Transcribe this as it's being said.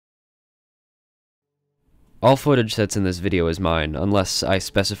All footage that's in this video is mine, unless I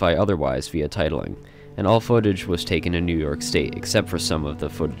specify otherwise via titling, and all footage was taken in New York State, except for some of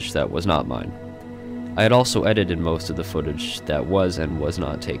the footage that was not mine. I had also edited most of the footage that was and was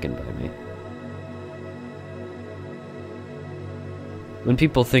not taken by me. When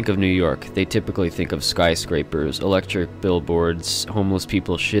people think of New York, they typically think of skyscrapers, electric billboards, homeless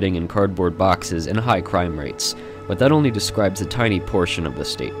people shitting in cardboard boxes, and high crime rates, but that only describes a tiny portion of the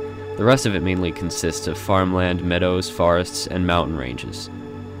state. The rest of it mainly consists of farmland, meadows, forests, and mountain ranges.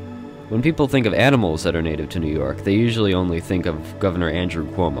 When people think of animals that are native to New York, they usually only think of Governor Andrew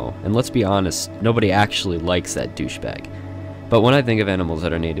Cuomo, and let's be honest, nobody actually likes that douchebag. But when I think of animals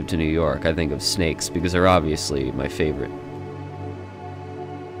that are native to New York, I think of snakes, because they're obviously my favorite.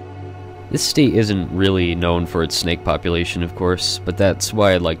 This state isn't really known for its snake population, of course, but that's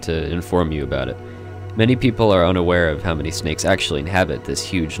why I'd like to inform you about it. Many people are unaware of how many snakes actually inhabit this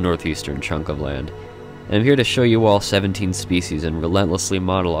huge northeastern chunk of land, and I'm here to show you all 17 species and relentlessly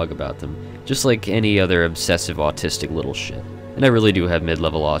monologue about them, just like any other obsessive autistic little shit. And I really do have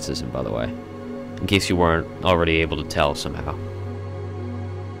mid-level autism, by the way, in case you weren't already able to tell somehow.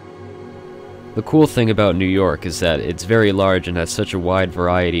 The cool thing about New York is that it's very large and has such a wide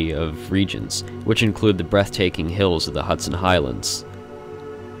variety of regions, which include the breathtaking hills of the Hudson Highlands,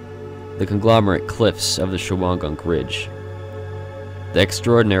 the conglomerate cliffs of the Shawangunk Ridge, the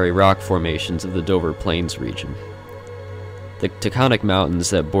extraordinary rock formations of the Dover Plains region, the Taconic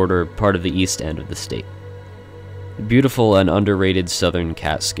Mountains that border part of the east end of the state, the beautiful and underrated southern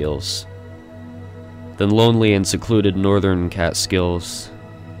Catskills, the lonely and secluded northern Catskills,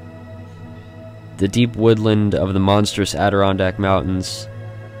 the deep woodland of the monstrous Adirondack Mountains,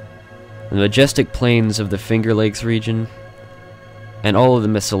 the majestic plains of the Finger Lakes region, and all of the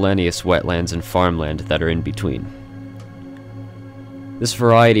miscellaneous wetlands and farmland that are in between. This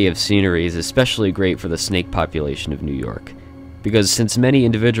variety of scenery is especially great for the snake population of New York, because since many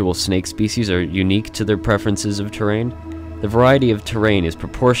individual snake species are unique to their preferences of terrain, the variety of terrain is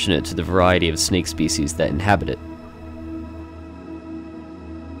proportionate to the variety of snake species that inhabit it.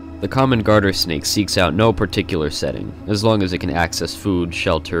 The common garter snake seeks out no particular setting, as long as it can access food,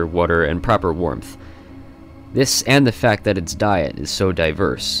 shelter, water, and proper warmth. This, and the fact that its diet is so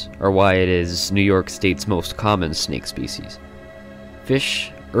diverse, are why it is New York State's most common snake species. Fish,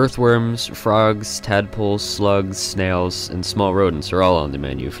 earthworms, frogs, tadpoles, slugs, snails, and small rodents are all on the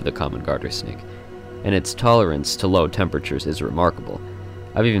menu for the common garter snake, and its tolerance to low temperatures is remarkable.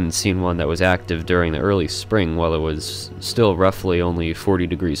 I've even seen one that was active during the early spring while it was still roughly only 40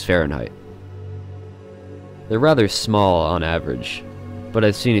 degrees Fahrenheit. They're rather small on average, but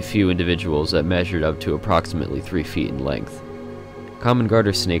I've seen a few individuals that measured up to approximately 3 feet in length. Common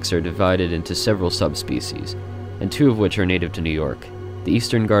garter snakes are divided into several subspecies, and 2 of which are native to New York, the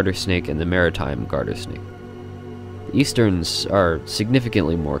eastern garter snake and the maritime garter snake. The easterns are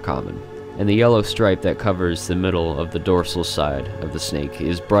significantly more common, and the yellow stripe that covers the middle of the dorsal side of the snake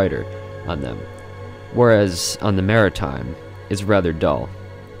is brighter on them, whereas on the maritime is rather dull,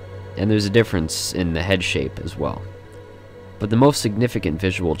 and there's a difference in the head shape as well. But the most significant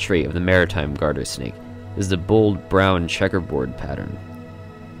visual trait of the maritime garter snake is the bold brown checkerboard pattern.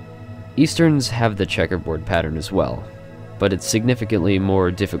 Easterns have the checkerboard pattern as well, but it's significantly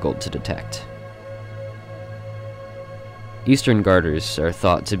more difficult to detect. Eastern garters are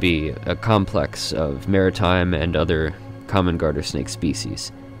thought to be a complex of maritime and other common garter snake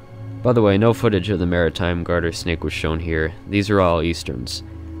species. By the way, no footage of the maritime garter snake was shown here. These are all easterns.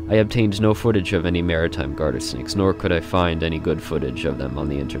 I obtained no footage of any maritime garter snakes, nor could I find any good footage of them on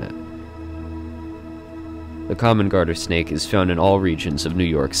the internet. The common garter snake is found in all regions of New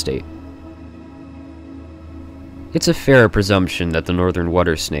York State. It's a fair presumption that the northern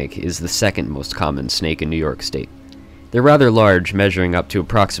water snake is the second most common snake in New York State. They're rather large, measuring up to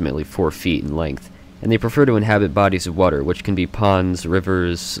approximately 4 feet in length, and they prefer to inhabit bodies of water, which can be ponds,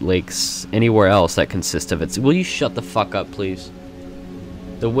 rivers, lakes, anywhere else that consists of its— Will you shut the fuck up, please?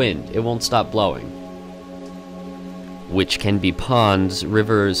 The wind, it won't stop blowing. Which can be ponds,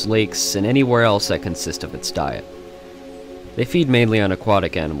 rivers, lakes, and anywhere else that consist of its diet. They feed mainly on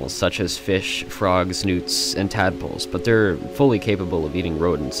aquatic animals such as fish, frogs, newts, and tadpoles, but they're fully capable of eating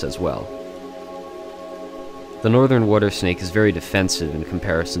rodents as well. The northern water snake is very defensive in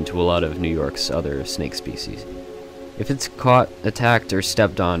comparison to a lot of New York's other snake species. If it's caught, attacked, or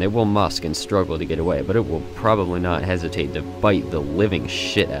stepped on, it will musk and struggle to get away, but it will probably not hesitate to bite the living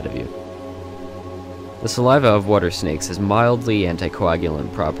shit out of you. The saliva of water snakes has mildly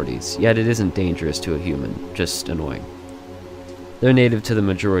anticoagulant properties, yet it isn't dangerous to a human, just annoying. They're native to the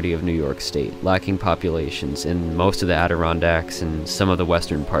majority of New York State, lacking populations in most of the Adirondacks and some of the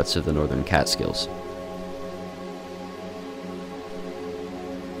western parts of the northern Catskills.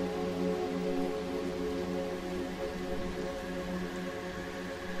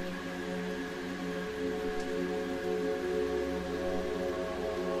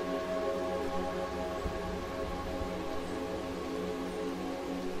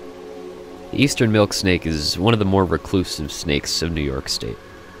 The eastern milk snake is one of the more reclusive snakes of New York State.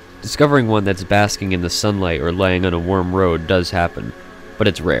 Discovering one that's basking in the sunlight or laying on a warm road does happen, but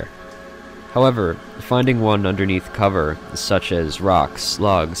it's rare. However, finding one underneath cover, such as rocks,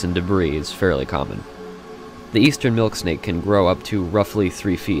 logs, and debris, is fairly common. The eastern milk snake can grow up to roughly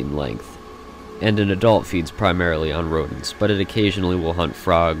 3 feet in length, and an adult feeds primarily on rodents, but it occasionally will hunt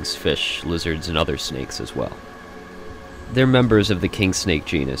frogs, fish, lizards, and other snakes as well. They're members of the king snake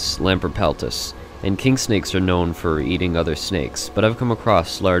genus, Lampripeltis, and king snakes are known for eating other snakes, but I've come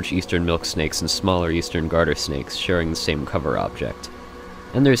across large eastern milk snakes and smaller eastern garter snakes sharing the same cover object,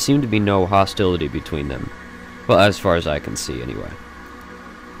 and there seemed to be no hostility between them, well, as far as I can see anyway.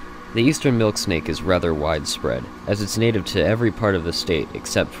 The eastern milk snake is rather widespread, as it's native to every part of the state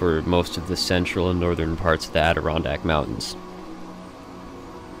except for most of the central and northern parts of the Adirondack Mountains.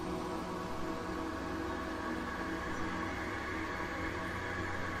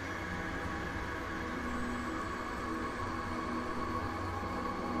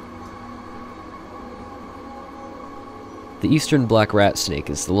 The eastern black rat snake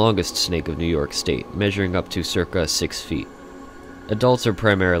is the longest snake of New York State, measuring up to circa 6 feet. Adults are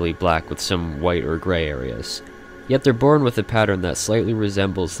primarily black with some white or gray areas, yet they're born with a pattern that slightly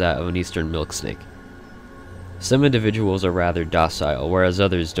resembles that of an eastern milk snake. Some individuals are rather docile, whereas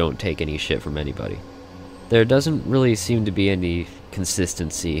others don't take any shit from anybody. There doesn't really seem to be any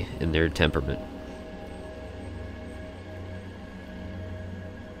consistency in their temperament.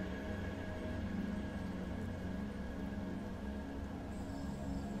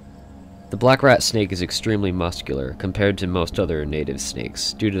 The black rat snake is extremely muscular compared to most other native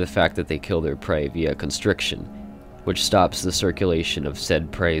snakes due to the fact that they kill their prey via constriction, which stops the circulation of said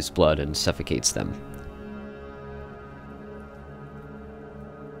prey's blood and suffocates them.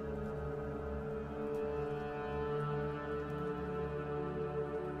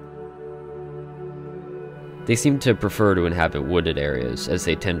 They seem to prefer to inhabit wooded areas as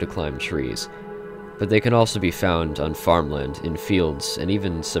they tend to climb trees, but they can also be found on farmland, in fields, and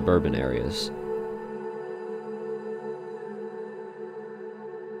even suburban areas.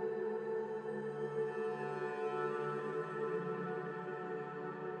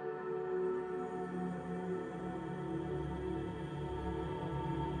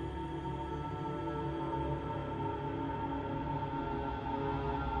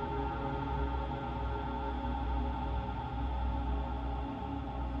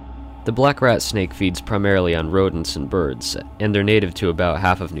 The black rat snake feeds primarily on rodents and birds, and they're native to about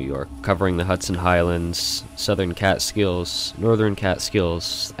half of New York, covering the Hudson Highlands, southern Catskills, northern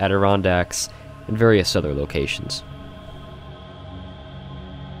Catskills, Adirondacks, and various other locations.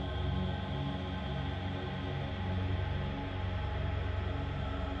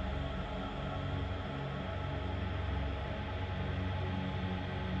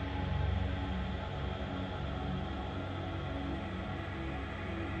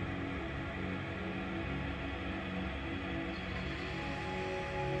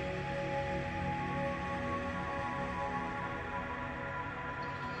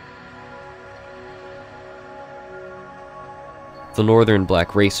 The northern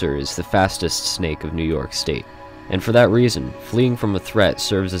black racer is the fastest snake of New York State, and for that reason, fleeing from a threat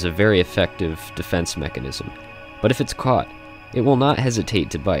serves as a very effective defense mechanism. But if it's caught, it will not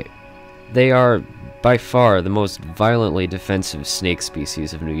hesitate to bite. They are, by far, the most violently defensive snake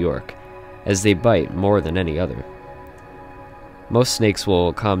species of New York, as they bite more than any other. Most snakes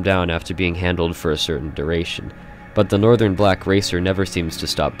will calm down after being handled for a certain duration, but the northern black racer never seems to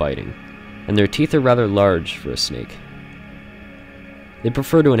stop biting, and their teeth are rather large for a snake. They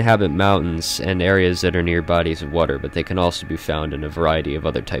prefer to inhabit mountains and areas that are near bodies of water, but they can also be found in a variety of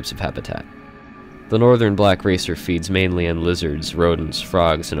other types of habitat. The northern black racer feeds mainly on lizards, rodents,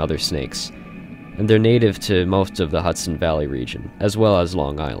 frogs, and other snakes, and they're native to most of the Hudson Valley region, as well as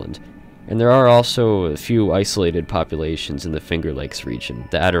Long Island, and there are also a few isolated populations in the Finger Lakes region,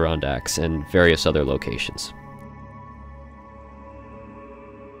 the Adirondacks, and various other locations.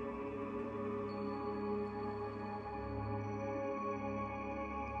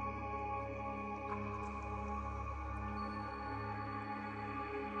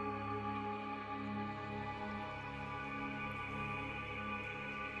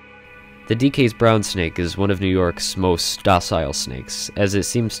 The DK's brown snake is one of New York's most docile snakes, as it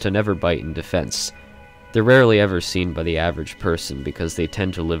seems to never bite in defense. They're rarely ever seen by the average person because they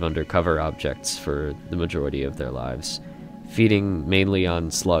tend to live under cover objects for the majority of their lives, feeding mainly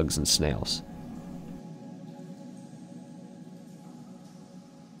on slugs and snails.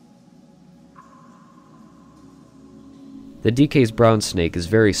 The DK's brown snake is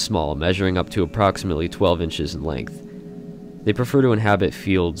very small, measuring up to approximately 12 inches in length. They prefer to inhabit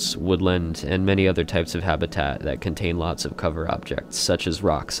fields, woodland, and many other types of habitat that contain lots of cover objects, such as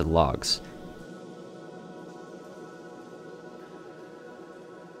rocks and logs.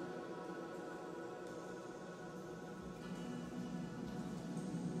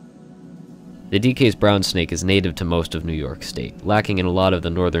 The DK's brown snake is native to most of New York State, lacking in a lot of the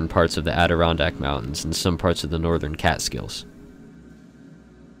northern parts of the Adirondack Mountains and some parts of the northern Catskills.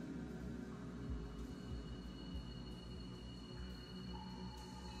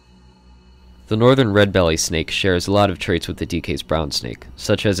 The northern red-belly snake shares a lot of traits with the DK's brown snake,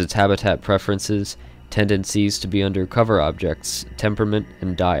 such as its habitat preferences, tendencies to be under cover objects, temperament,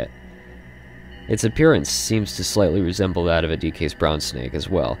 and diet. Its appearance seems to slightly resemble that of a DK's brown snake as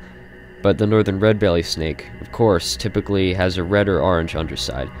well, but the northern red-belly snake, of course, typically has a red or orange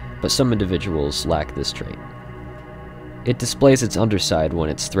underside, but some individuals lack this trait. It displays its underside when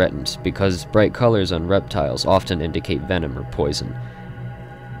it's threatened, because bright colors on reptiles often indicate venom or poison,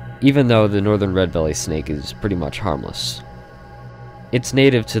 even though the northern red-belly snake is pretty much harmless. It's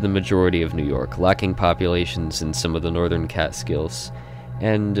native to the majority of New York, lacking populations in some of the northern Catskills,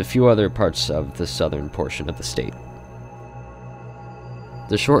 and a few other parts of the southern portion of the state.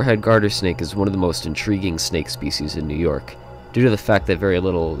 The short-head garter snake is one of the most intriguing snake species in New York, due to the fact that very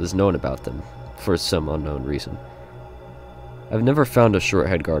little is known about them, for some unknown reason. I've never found a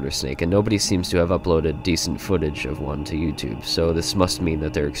short-head garter snake, and nobody seems to have uploaded decent footage of one to YouTube, so this must mean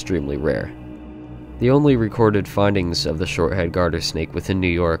that they're extremely rare. The only recorded findings of the short-head garter snake within New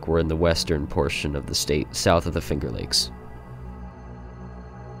York were in the western portion of the state, south of the Finger Lakes.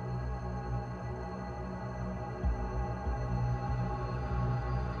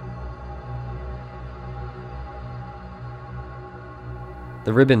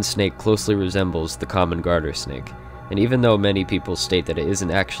 The ribbon snake closely resembles the common garter snake, and even though many people state that it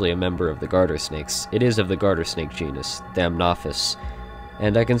isn't actually a member of the garter snakes, it is of the garter snake genus, Thamnophis,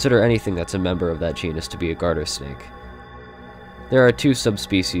 and I consider anything that's a member of that genus to be a garter snake. There are two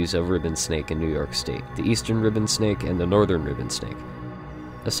subspecies of ribbon snake in New York State, the eastern ribbon snake and the northern ribbon snake.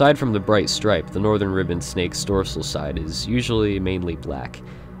 Aside from the bright stripe, the northern ribbon snake's dorsal side is usually mainly black,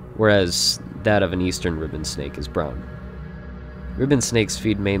 whereas that of an eastern ribbon snake is brown. Ribbon snakes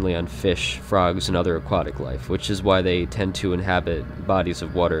feed mainly on fish, frogs, and other aquatic life, which is why they tend to inhabit bodies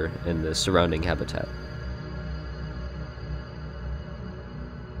of water and the surrounding habitat.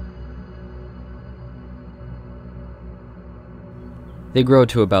 They grow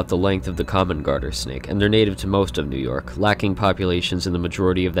to about the length of the common garter snake, and they're native to most of New York, lacking populations in the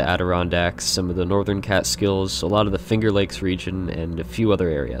majority of the Adirondacks, some of the northern Catskills, a lot of the Finger Lakes region, and a few other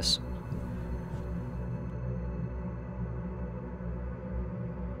areas.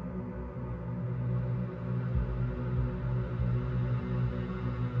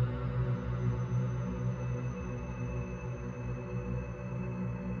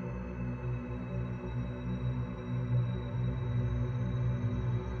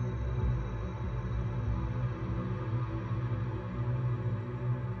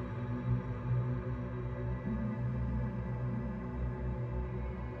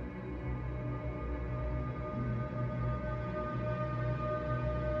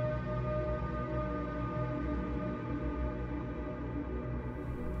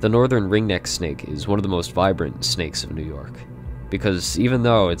 The northern ringneck snake is one of the most vibrant snakes of New York, because even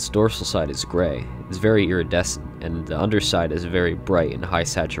though its dorsal side is gray, it's very iridescent, and the underside is very bright and high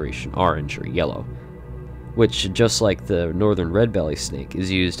saturation orange or yellow, which, just like the northern red-belly snake,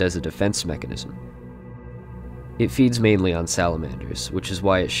 is used as a defense mechanism. It feeds mainly on salamanders, which is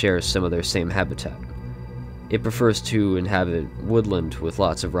why it shares some of their same habitat. It prefers to inhabit woodland with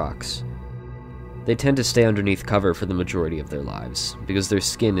lots of rocks. They tend to stay underneath cover for the majority of their lives, because their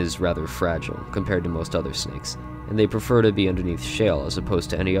skin is rather fragile compared to most other snakes, and they prefer to be underneath shale as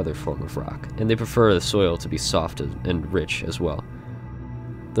opposed to any other form of rock, and they prefer the soil to be soft and rich as well.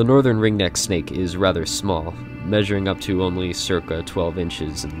 The northern ringneck snake is rather small, measuring up to only circa 12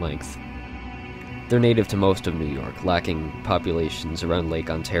 inches in length. They're native to most of New York, lacking populations around Lake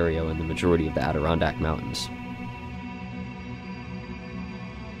Ontario and the majority of the Adirondack Mountains.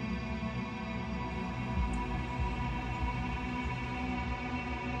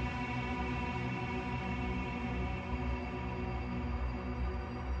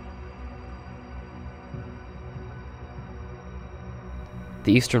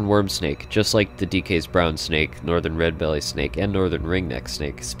 The eastern worm snake, just like the DK's brown snake, northern red-belly snake, and northern ringneck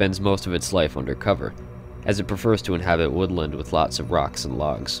snake, spends most of its life under cover, as it prefers to inhabit woodland with lots of rocks and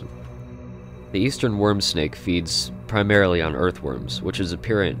logs. The eastern worm snake feeds primarily on earthworms, which its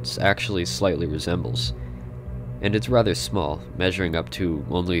appearance actually slightly resembles, and it's rather small, measuring up to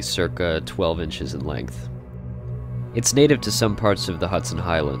only circa 12 inches in length. It's native to some parts of the Hudson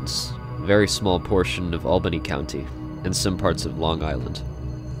Highlands, a very small portion of Albany County, and some parts of Long Island.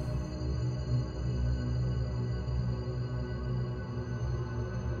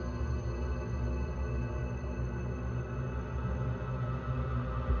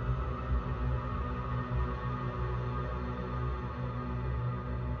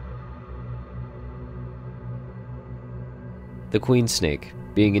 The queen snake,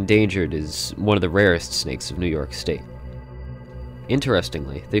 being endangered, is one of the rarest snakes of New York State.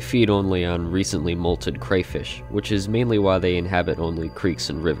 Interestingly, they feed only on recently molted crayfish, which is mainly why they inhabit only creeks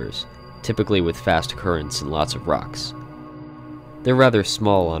and rivers, typically with fast currents and lots of rocks. They're rather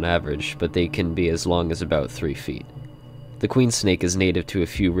small on average, but they can be as long as about 3 feet. The queen snake is native to a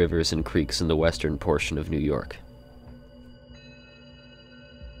few rivers and creeks in the western portion of New York.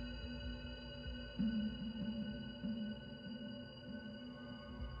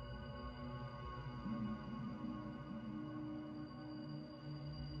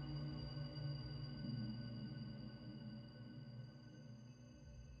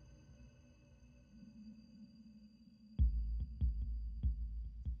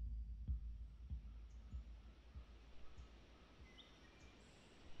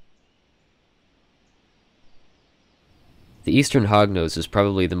 The eastern hognose is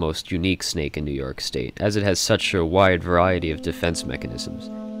probably the most unique snake in New York State, as it has such a wide variety of defense mechanisms.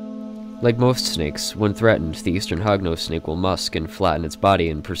 Like most snakes, when threatened, the eastern hognose snake will musk and flatten its body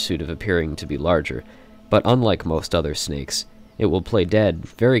in pursuit of appearing to be larger, but unlike most other snakes, it will play dead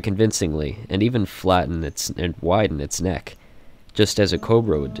very convincingly and even flatten and widen its neck, just as a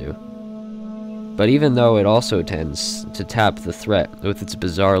cobra would do. But even though it also tends to tap the threat with its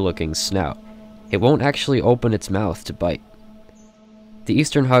bizarre-looking snout, it won't actually open its mouth to bite. The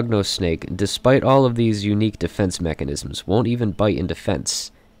eastern hognose snake, despite all of these unique defense mechanisms, won't even bite in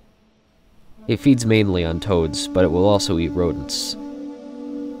defense. It feeds mainly on toads, but it will also eat rodents.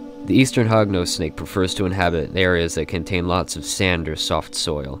 The eastern hognose snake prefers to inhabit areas that contain lots of sand or soft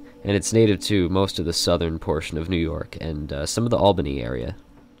soil, and it's native to most of the southern portion of New York and some of the Albany area.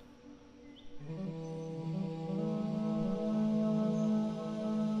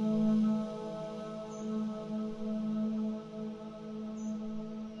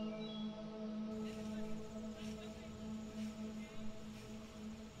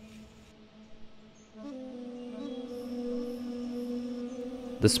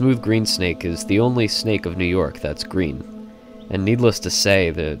 The smooth green snake is the only snake of New York that's green, and needless to say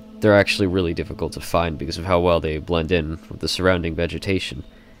that they're actually really difficult to find because of how well they blend in with the surrounding vegetation.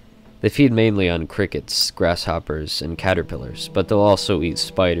 They feed mainly on crickets, grasshoppers, and caterpillars, but they'll also eat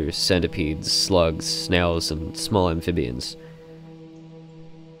spiders, centipedes, slugs, snails, and small amphibians.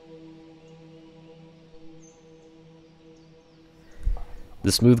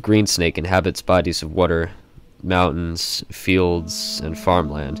 The smooth green snake inhabits bodies of water, mountains, fields, and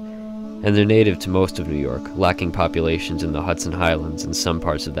farmland, and they're native to most of New York, lacking populations in the Hudson Highlands and some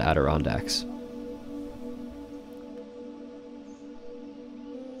parts of the Adirondacks.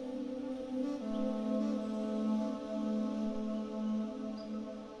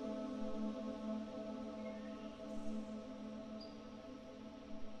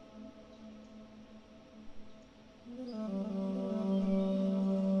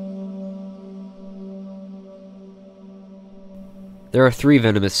 There are 3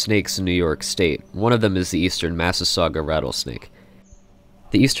 venomous snakes in New York State. One of them is the eastern Massasauga rattlesnake.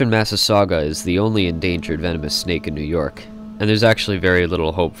 The eastern Massasauga is the only endangered venomous snake in New York, and there's actually very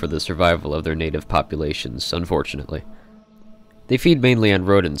little hope for the survival of their native populations, unfortunately. They feed mainly on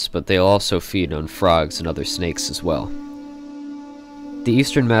rodents, but they'll also feed on frogs and other snakes as well. The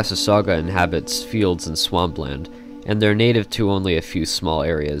eastern Massasauga inhabits fields and swampland, and they're native to only a few small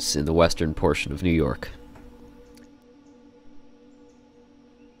areas in the western portion of New York.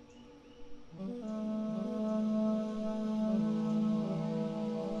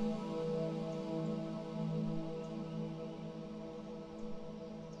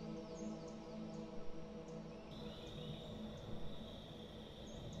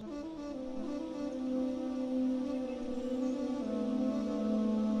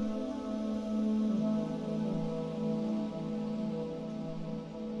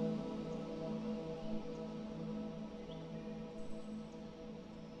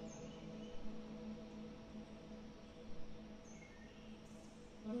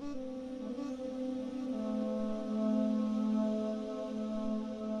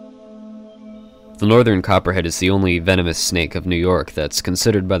 The northern copperhead is the only venomous snake of New York that's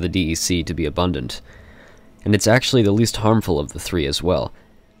considered by the DEC to be abundant, and it's actually the least harmful of the 3 as well.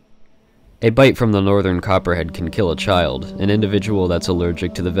 A bite from the northern copperhead can kill a child, an individual that's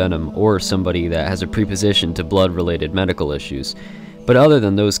allergic to the venom, or somebody that has a preposition to blood-related medical issues. But other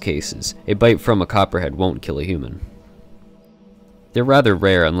than those cases, a bite from a copperhead won't kill a human. They're rather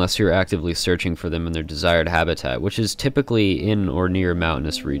rare unless you're actively searching for them in their desired habitat, which is typically in or near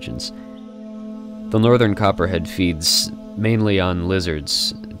mountainous regions. The northern copperhead feeds mainly on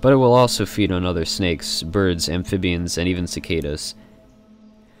lizards, but it will also feed on other snakes, birds, amphibians, and even cicadas.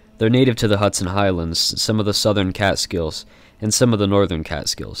 They're native to the Hudson Highlands, some of the southern Catskills, and some of the northern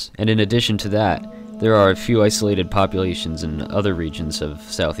Catskills, and in addition to that, there are a few isolated populations in other regions of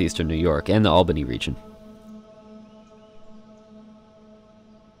southeastern New York and the Albany region.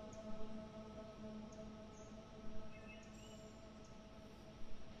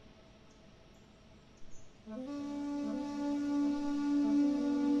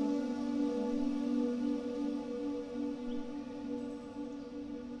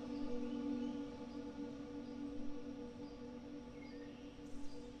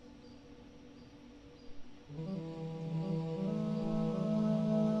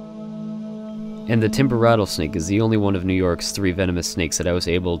 And the timber rattlesnake is the only one of New York's 3 venomous snakes that I was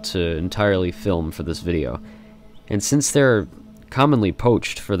able to entirely film for this video. And since they're commonly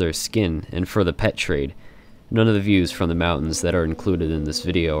poached for their skin and for the pet trade, none of the views from the mountains that are included in this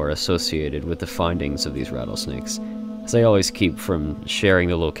video are associated with the findings of these rattlesnakes, as I always keep from sharing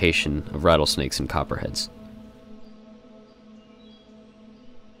the location of rattlesnakes and copperheads.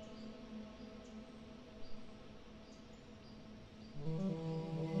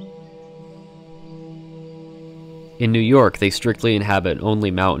 In New York, they strictly inhabit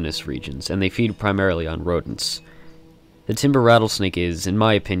only mountainous regions, and they feed primarily on rodents. The timber rattlesnake is, in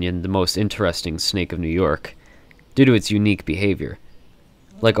my opinion, the most interesting snake of New York, due to its unique behavior.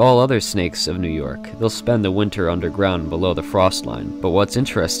 Like all other snakes of New York, they'll spend the winter underground below the frost line, but what's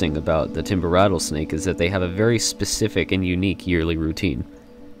interesting about the timber rattlesnake is that they have a very specific and unique yearly routine.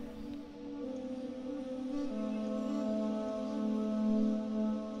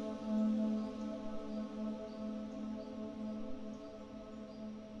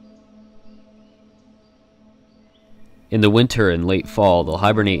 In the winter and late fall, they'll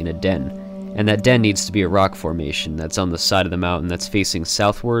hibernate in a den, and that den needs to be a rock formation that's on the side of the mountain that's facing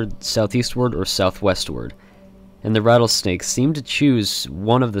southward, southeastward, or southwestward. And the rattlesnakes seem to choose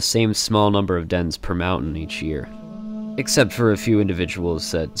one of the same small number of dens per mountain each year, except for a few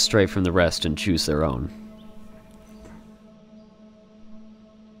individuals that stray from the rest and choose their own.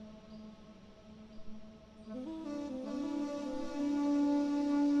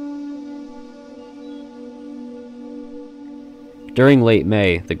 During late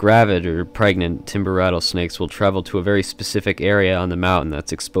May, the gravid or pregnant timber rattlesnakes will travel to a very specific area on the mountain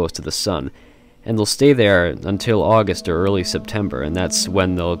that's exposed to the sun, and they'll stay there until August or early September, and that's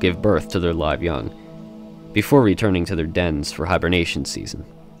when they'll give birth to their live young, before returning to their dens for hibernation season.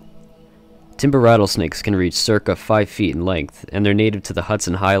 Timber rattlesnakes can reach circa 5 feet in length, and they're native to the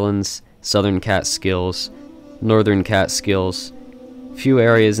Hudson Highlands, southern Catskills, northern Catskills, few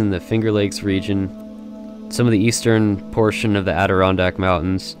areas in the Finger Lakes region, some of the eastern portion of the Adirondack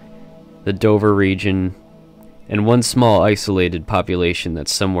Mountains, the Dover region, and one small isolated population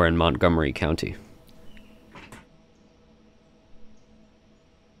that's somewhere in Montgomery County.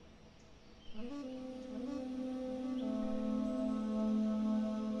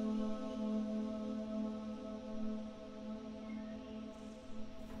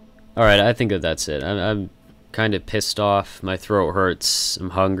 Alright, I think that's it. I'm kind of pissed off, my throat hurts, I'm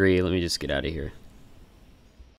hungry, let me just get out of here.